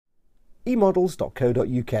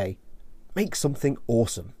emodels.co.uk. Make something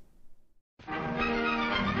awesome.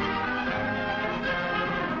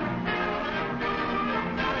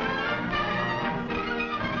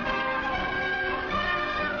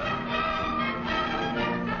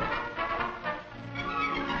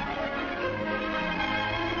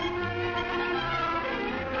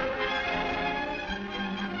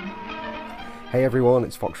 Hey everyone,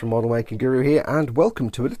 it's Fox from Model Making Guru here, and welcome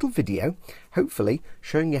to a little video, hopefully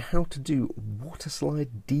showing you how to do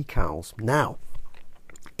Waterslide decals. Now,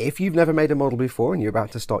 if you've never made a model before and you're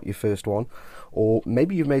about to start your first one, or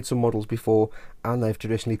maybe you've made some models before and they've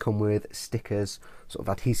traditionally come with stickers, sort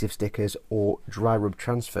of adhesive stickers or dry rub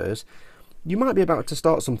transfers, you might be about to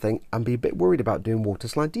start something and be a bit worried about doing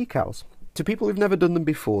Waterslide decals. To people who've never done them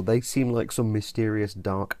before, they seem like some mysterious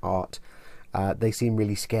dark art. They seem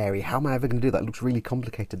really scary. How am I ever going to do that? It looks really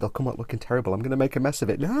complicated. They'll come out looking terrible. I'm going to make a mess of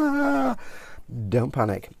it. Ah! Don't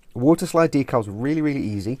panic. Waterslide decals are really, really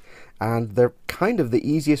easy, and they're kind of the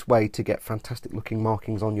easiest way to get fantastic looking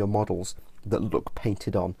markings on your models that look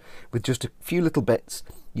painted on. With just a few little bits,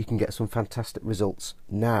 you can get some fantastic results.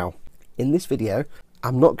 Now, in this video,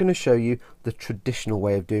 I'm not going to show you the traditional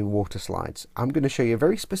way of doing water slides. I'm going to show you a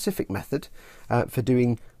very specific method for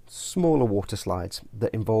doing smaller water slides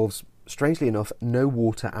that involves, strangely enough, no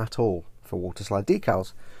water at all for Waterslide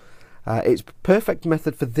decals. It's perfect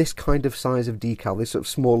method for this kind of size of decal, this sort of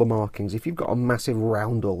smaller markings. If you've got a massive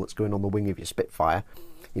roundel that's going on the wing of your Spitfire,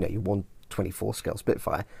 you know, your 1/24 scale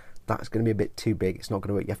Spitfire, that's going to be a bit too big. It's not going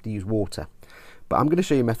to work. You have to use water. But I'm going to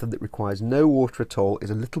show you a method that requires no water at all, is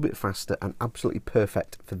a little bit faster and absolutely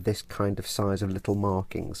perfect for this kind of size of little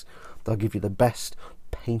markings. They'll give you the best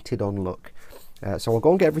painted on look. So I'll go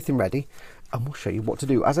and get everything ready, and we'll show you what to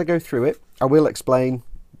do. As I go through it, I will explain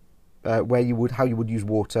how you would use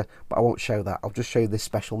water, but I won't show that. I'll just show you this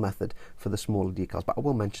special method for the smaller decals, but I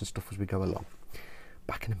will mention stuff as we go along.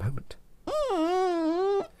 Back in a moment.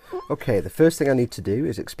 Okay, the first thing I need to do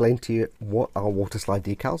is explain to you what are Waterslide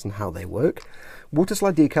decals and how they work.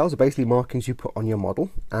 Waterslide decals are basically markings you put on your model,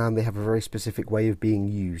 and they have a very specific way of being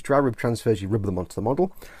used. Dry rub transfers, you rub them onto the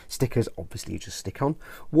model. Stickers, obviously, you just stick on.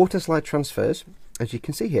 Waterslide transfers, as you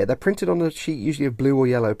can see here, they're printed on a sheet usually of blue or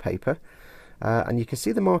yellow paper, and you can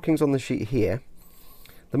see the markings on the sheet here.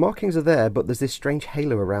 The markings are there, but there's this strange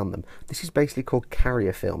halo around them. This is basically called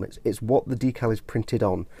carrier film. It's what the decal is printed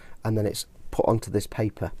on, and then it's put onto this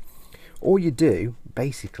paper. All you do,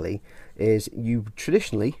 basically, is you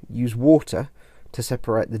traditionally use water to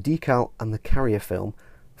separate the decal and the carrier film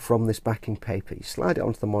from this backing paper. You slide it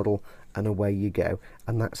onto the model and away you go,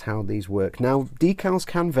 and that's how these work. Now, decals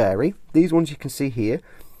can vary. These ones you can see here,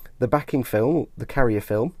 the backing film, the carrier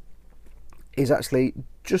film, is actually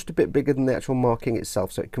just a bit bigger than the actual marking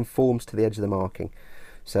itself, so it conforms to the edge of the marking.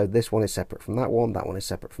 So this one is separate from that one is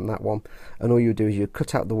separate from that one, and all you do is you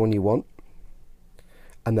cut out the one you want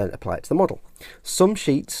and then apply it to the model. Some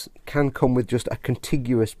sheets can come with just a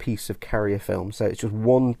contiguous piece of carrier film, so it's just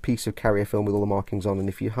one piece of carrier film with all the markings on, and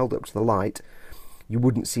if you held it up to the light, you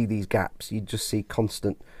wouldn't see these gaps. You'd just see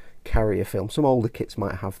constant carrier film. Some older kits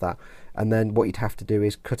might have that, and then what you'd have to do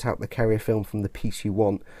is cut out the carrier film from the piece you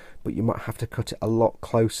want, but you might have to cut it a lot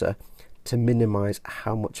closer to minimize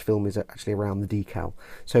how much film is actually around the decal.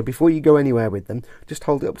 So before you go anywhere with them, just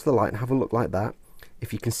hold it up to the light and have a look like that.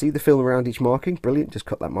 If you can see the film around each marking, brilliant, just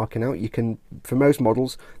cut that marking out. You can, for most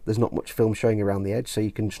models, there's not much film showing around the edge, so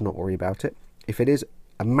you can just not worry about it. If it is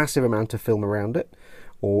a massive amount of film around it,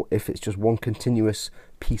 or if it's just one continuous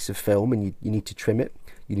piece of film and you need to trim it,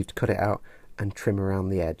 you need to cut it out and trim around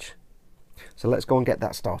the edge. So let's go and get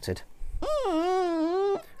that started.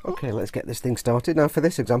 Okay, let's get this thing started. Now for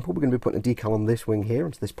this example, we're going to be putting a decal on this wing here,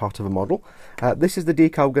 onto this part of a model. This is the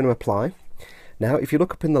decal we're going to apply. Now if you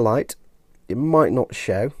look up in the light, it might not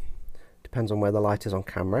show, depends on where the light is on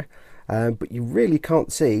camera, but you really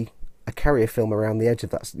can't see a carrier film around the edge of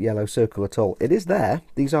that yellow circle at all. It is there.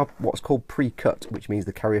 These are what's called pre-cut, which means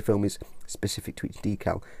the carrier film is specific to each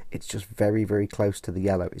decal. It's just very, very close to the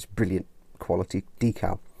yellow. It's brilliant quality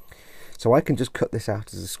decal. So I can just cut this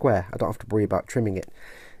out as a square. I don't have to worry about trimming it.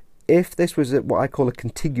 If this was what I call a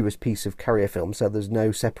contiguous piece of carrier film, so there's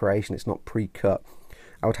no separation, it's not pre-cut,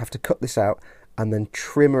 I would have to cut this out and then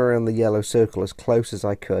trim around the yellow circle as close as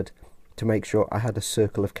I could to make sure I had a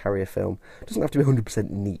circle of carrier film. It doesn't have to be 100%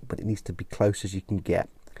 neat, but it needs to be close as you can get.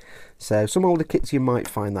 So some older kits you might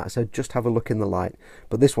find that, so just have a look in the light,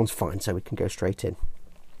 but this one's fine, so we can go straight in.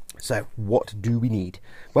 So what do we need?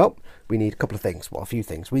 Well, we need a couple of things, well, a few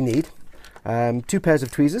things. We need 2 pairs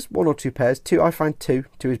of tweezers, 1 or 2 pairs. I find two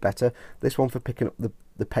is better. This one for picking up the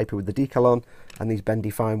paper with the decal on, and these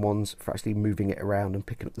bendy fine ones for actually moving it around and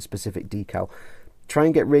picking up the specific decal. Try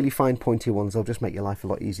and get really fine pointy ones, they'll just make your life a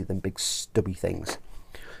lot easier than big stubby things.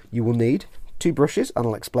 You will need 2 brushes, and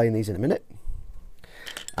I'll explain these in a minute.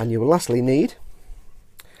 And you will lastly need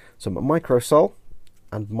some micro sol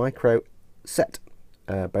and micro set,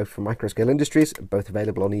 both from Microscale Industries, both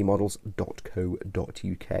available on emodels.co.uk.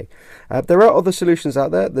 There are other solutions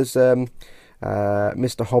out there. There's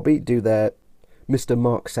Mr. Hobby do their Mr.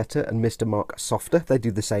 Mark Setter and Mr. Mark Softer. They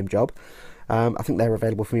do the same job. I think they're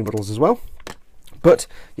available from emodels as well. But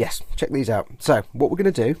yes, check these out. So what we're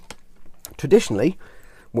going to do, traditionally,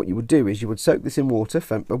 what you would do is you would soak this in water,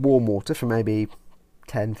 warm water, for maybe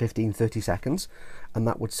 10, 15, 30 seconds, and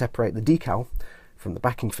that would separate the decal from the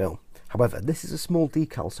backing film. However, this is a small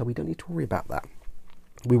decal, so we don't need to worry about that.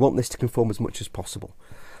 We want this to conform as much as possible.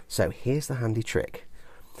 So here's the handy trick.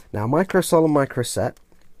 Now, microsol and microset,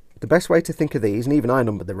 the best way to think of these, and even I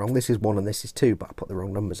numbered them wrong, this is 1 and this is 2, but I put the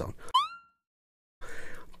wrong numbers on.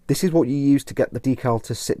 This is what you use to get the decal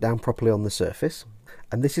to sit down properly on the surface,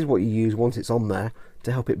 and this is what you use once it's on there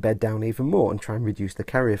to help it bed down even more and try and reduce the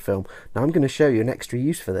carrier film. Now I'm going to show you an extra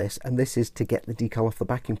use for this, and this is to get the decal off the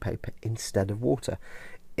backing paper instead of water.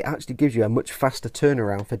 It actually gives you a much faster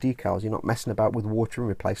turnaround for decals. You're not messing about with water and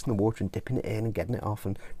replacing the water and dipping it in and getting it off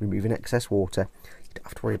and removing excess water. You don't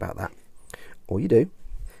have to worry about that. All you do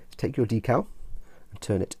is take your decal and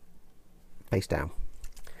turn it face down.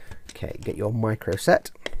 Okay, get your micro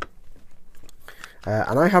set.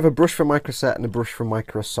 And I have a brush for microset and a brush for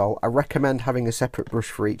microsol. I recommend having a separate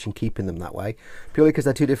brush for each and keeping them that way, purely because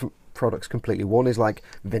they're 2 different products completely. One is like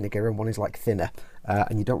vinegar and one is like thinner,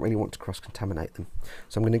 and you don't really want to cross-contaminate them.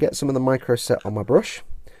 So I'm going to get some of the microset on my brush,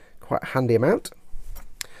 quite a handy amount,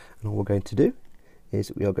 and all we're going to do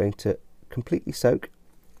is we are going to completely soak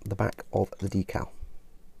the back of the decal.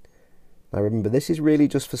 Now remember, this is really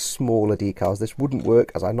just for smaller decals. This wouldn't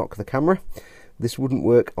work, as I knock the camera, this wouldn't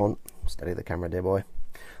work on, steady the camera dear boy,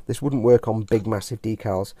 this wouldn't work on big massive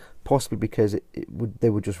decals, possibly because they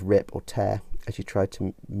would just rip or tear as you try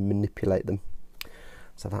to manipulate them.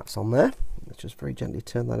 So that's on there. Let's just very gently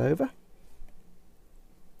turn that over.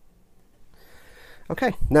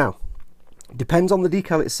 Okay, now, depends on the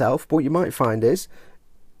decal itself, but what you might find is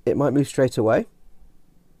it might move straight away,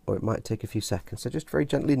 or it might take a few seconds. So just very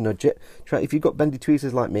gently nudge it. Try, if you've got bendy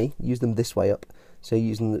tweezers like me, use them this way up. So you're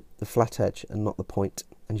using the flat edge and not the point.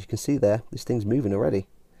 And you can see there, this thing's moving already.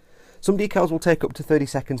 Some decals will take up to 30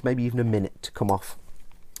 seconds, maybe even a minute to come off.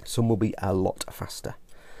 Some will be a lot faster.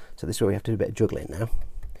 So this is where we have to do a bit of juggling now.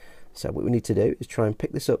 So what we need to do is try and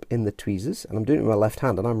pick this up in the tweezers. And I'm doing it with my left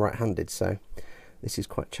hand, and I'm right-handed, so this is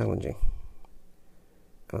quite challenging.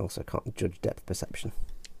 I also can't judge depth perception.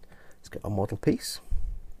 Let's get our model piece.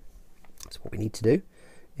 So what we need to do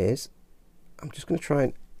is, I'm just going to try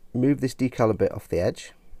and move this decal a bit off the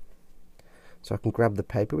edge so I can grab the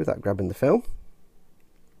paper without grabbing the film.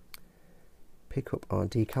 Pick up our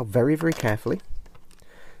decal very, very carefully.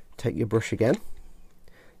 Take your brush again,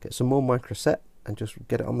 get some more microset and just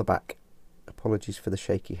get it on the back. Apologies for the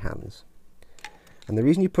shaky hands. And the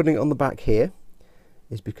reason you're putting it on the back here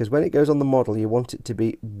is because when it goes on the model you want it to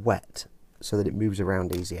be wet so that it moves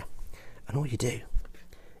around easier. And all you do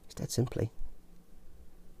is dead simply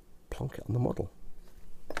plonk it on the model.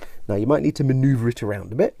 Now you might need to maneuver it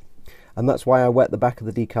around a bit, and that's why I wet the back of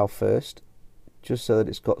the decal first, just so that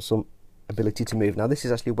it's got some ability to move. Now this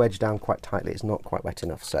is actually wedged down quite tightly, it's not quite wet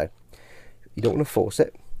enough, so you don't want to force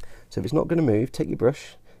it. So if it's not going to move, take your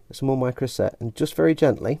brush, get some more microset, and just very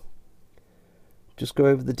gently just go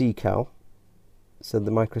over the decal so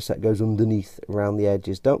the microset goes underneath around the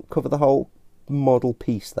edges. Don't cover the whole model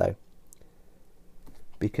piece though,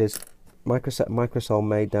 because microset and microsol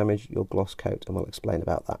may damage your gloss coat, and we'll explain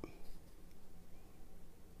about that.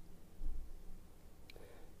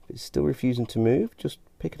 If it's still refusing to move, just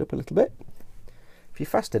pick it up a little bit. If you're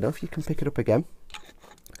fast enough, you can pick it up again.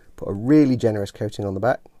 Put a really generous coating on the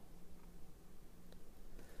back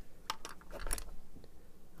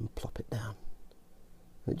and plop it down.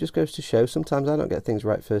 And it just goes to show, sometimes I don't get things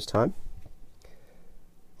right first time.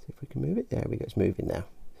 See if we can move it. There we go, it's moving now.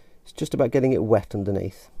 It's just about getting it wet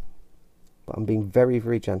underneath. But I'm being very,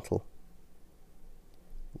 very gentle.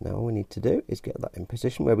 Now all we need to do is get that in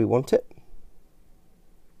position where we want it.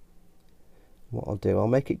 What I'll do, I'll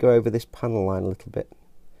make it go over this panel line a little bit,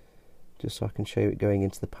 just so I can show you it going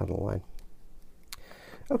into the panel line.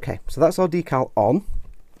 Okay, so that's our decal on.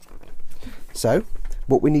 So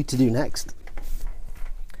what we need to do next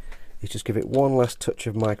is just give it one last touch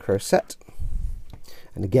of micro set.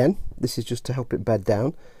 And again, this is just to help it bed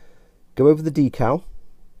down. Go over the decal,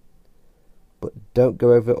 but don't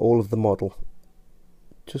go over all of the model.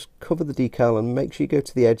 Just cover the decal and make sure you go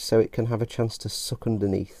to the edge so it can have a chance to suck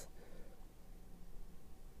underneath.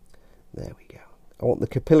 I want the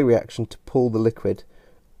capillary action to pull the liquid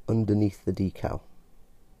underneath the decal.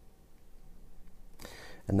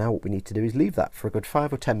 And now what we need to do is leave that for a good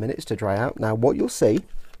 5 or 10 minutes to dry out. Now what you'll see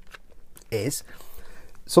is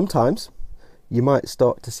sometimes you might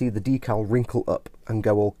start to see the decal wrinkle up and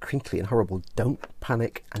go all crinkly and horrible. Don't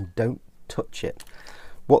panic and don't touch it.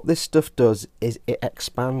 What this stuff does is it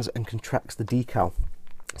expands and contracts the decal.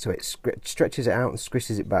 So it stretches it out and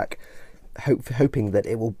squishes it back, hoping that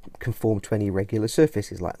it will conform to any regular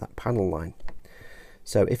surfaces like that panel line.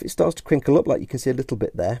 So if it starts to crinkle up, like you can see a little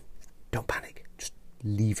bit there, don't panic. Just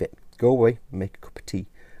leave it. Go away, make a cup of tea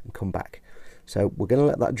and come back. So we're going to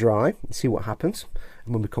let that dry and see what happens.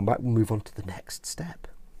 And when we come back, we'll move on to the next step.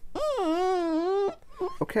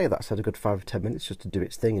 Okay, that's had a good 5 or 10 minutes just to do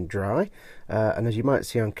its thing and dry. And as you might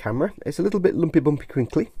see on camera, it's a little bit lumpy, bumpy,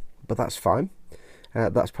 crinkly, but that's fine.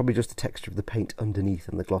 That's probably just the texture of the paint underneath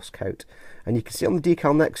and the gloss coat. And you can see on the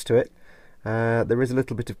decal next to it, there is a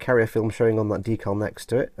little bit of carrier film showing on that decal next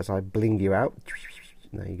to it as I bling you out.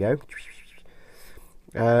 There you go.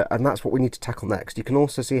 And that's what we need to tackle next. You can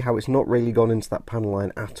also see how it's not really gone into that panel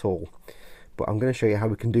line at all. But I'm going to show you how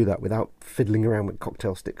we can do that without fiddling around with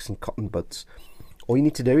cocktail sticks and cotton buds. All you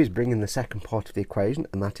need to do is bring in the second part of the equation,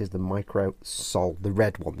 and that is the micro sol, the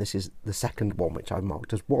red one. This is the second one, which I've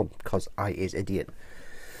marked as 1 because I is idiot.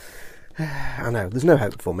 I know, there's no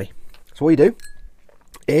hope for me. So what you do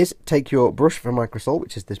is take your brush for microsol,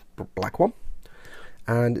 which is this black one,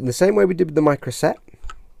 and in the same way we did with the microset,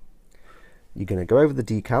 you're going to go over the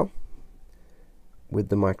decal with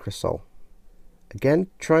the microsol. Again,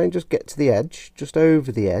 try and just get to the edge, just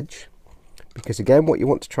over the edge, because again what you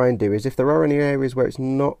want to try and do is if there are any areas where it's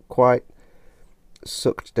not quite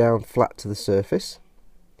sucked down flat to the surface,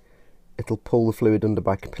 it'll pull the fluid under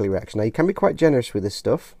by capillary action. Now you can be quite generous with this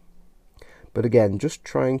stuff, but again just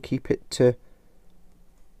try and keep it to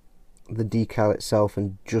the decal itself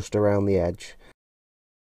and just around the edge.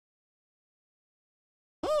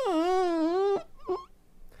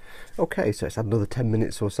 Okay, so it's had another 10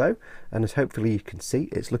 minutes or so, and as hopefully you can see,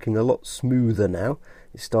 it's looking a lot smoother now.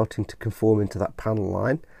 It's starting to conform into that panel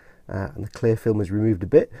line, and the clear film is removed a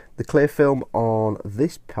bit. The clear film on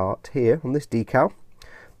this part here, on this decal,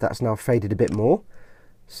 that's now faded a bit more.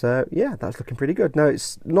 So yeah, that's looking pretty good. Now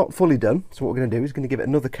it's not fully done, so what we're going to do is going to give it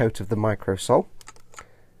another coat of the microsol,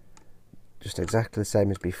 just exactly the same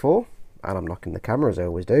as before, and I'm knocking the camera as I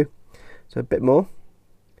always do. So a bit more,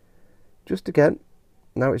 just again.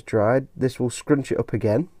 Now it's dried, this will scrunch it up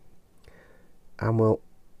again and will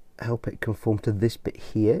help it conform to this bit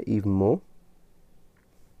here even more.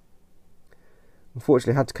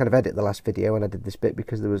 Unfortunately I had to kind of edit the last video when I did this bit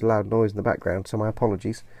because there was loud noise in the background, so my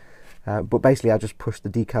apologies. But basically I just pushed the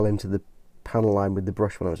decal into the panel line with the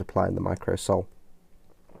brush when I was applying the microsol,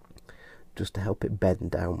 just to help it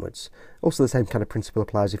bend downwards. Also the same kind of principle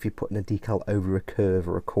applies if you're putting a decal over a curve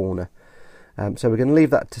or a corner. So we're going to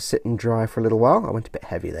leave that to sit and dry for a little while. I went a bit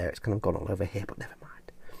heavy there, it's kind of gone all over here, but never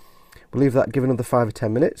mind. We'll leave that, give another 5 or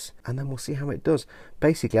 10 minutes, and then we'll see how it does.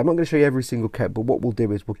 Basically, I'm not going to show you every single coat, but what we'll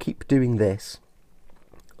do is we'll keep doing this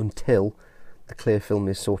until the clear film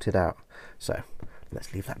is sorted out. So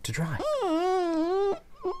let's leave that to dry.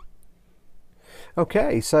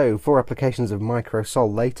 Okay, so 4 applications of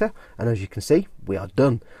microsol later, and as you can see, we are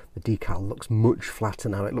done. The decal looks much flatter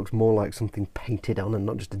now. It looks more like something painted on and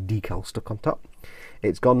not just a decal stuck on top.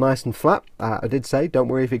 It's gone nice and flat. I did say, don't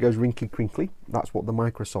worry if it goes wrinkly crinkly. That's what the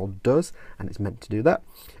microsol does, and it's meant to do that.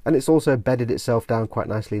 And it's also bedded itself down quite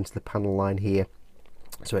nicely into the panel line here.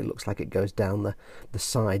 So it looks like it goes down the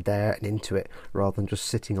side there and into it, rather than just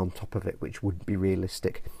sitting on top of it, which wouldn't be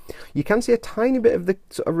realistic. You can see a tiny bit of the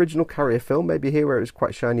original carrier film, maybe here where it was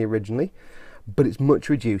quite shiny originally, but it's much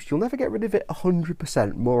reduced. You'll never get rid of it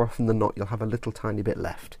 100%. More often than not, you'll have a little tiny bit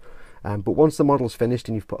left. But once the model's finished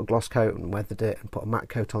and you've put a gloss coat and weathered it and put a matte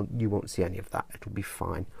coat on, you won't see any of that. It'll be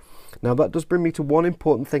fine. Now that does bring me to one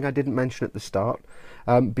important thing I didn't mention at the start.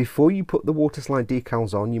 Before you put the Waterslide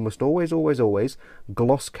decals on, you must always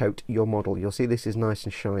gloss coat your model. You'll see this is nice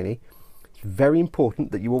and shiny. It's very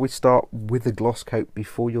important that you always start with a gloss coat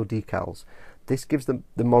before your decals. This gives the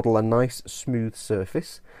model a nice smooth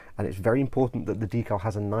surface, and it's very important that the decal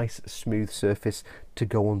has a nice smooth surface to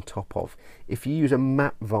go on top of. If you use a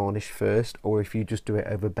matte varnish first, or if you just do it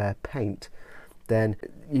over bare paint, then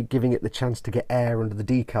you're giving it the chance to get air under the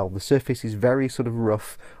decal. The surface is very sort of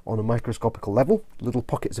rough on a microscopical level. Little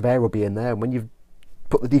pockets of air will be in there, and when you've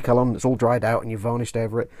put the decal on, it's all dried out and you've varnished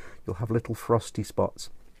over it, you'll have little frosty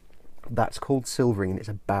spots. That's called silvering, and it's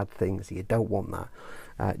a bad thing, so you don't want that.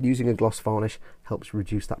 Using a gloss varnish helps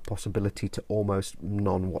reduce that possibility to almost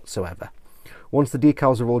none whatsoever. Once the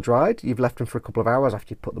decals are all dried, you've left them for a couple of hours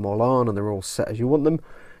after you've put them all on and they're all set as you want them.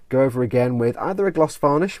 Go over again with either a gloss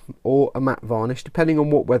varnish or a matte varnish, depending on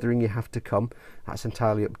what weathering you have to come. That's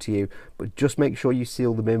entirely up to you, but just make sure you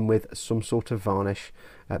seal them in with some sort of varnish,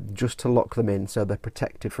 just to lock them in so they're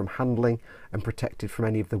protected from handling and protected from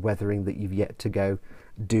any of the weathering that you've yet to go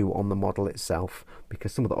do on the model itself,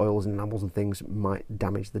 because some of the oils and enamels and things might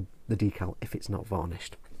damage the decal if it's not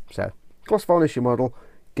varnished. So gloss varnish your model,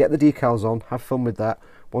 get the decals on, have fun with that.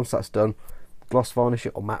 Once that's done, gloss varnish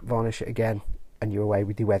it or matte varnish it again, and you're away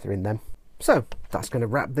with your weathering then. So that's going to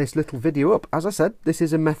wrap this little video up. As I said, this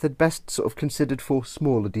is a method best sort of considered for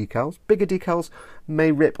smaller decals. Bigger decals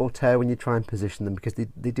may rip or tear when you try and position them, because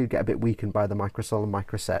they do get a bit weakened by the microsol and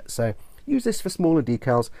microset. So use this for smaller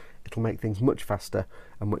decals. It'll make things much faster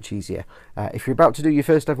and much easier. If you're about to do your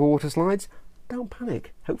first ever water slides, don't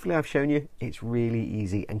panic. Hopefully I've shown you it's really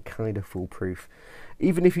easy and kind of foolproof.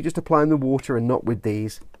 Even if you're just applying the water and not with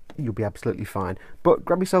these, you'll be absolutely fine. But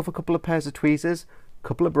grab yourself a couple of pairs of tweezers, a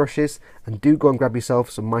couple of brushes, and do go and grab yourself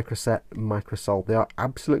some microset and microsol. They are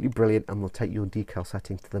absolutely brilliant and will take your decal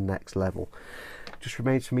setting to the next level. Just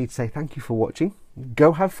remains for me to say thank you for watching.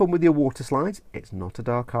 Go have fun with your water slides. It's not a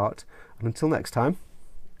dark art. And until next time,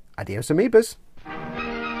 adios amoebas.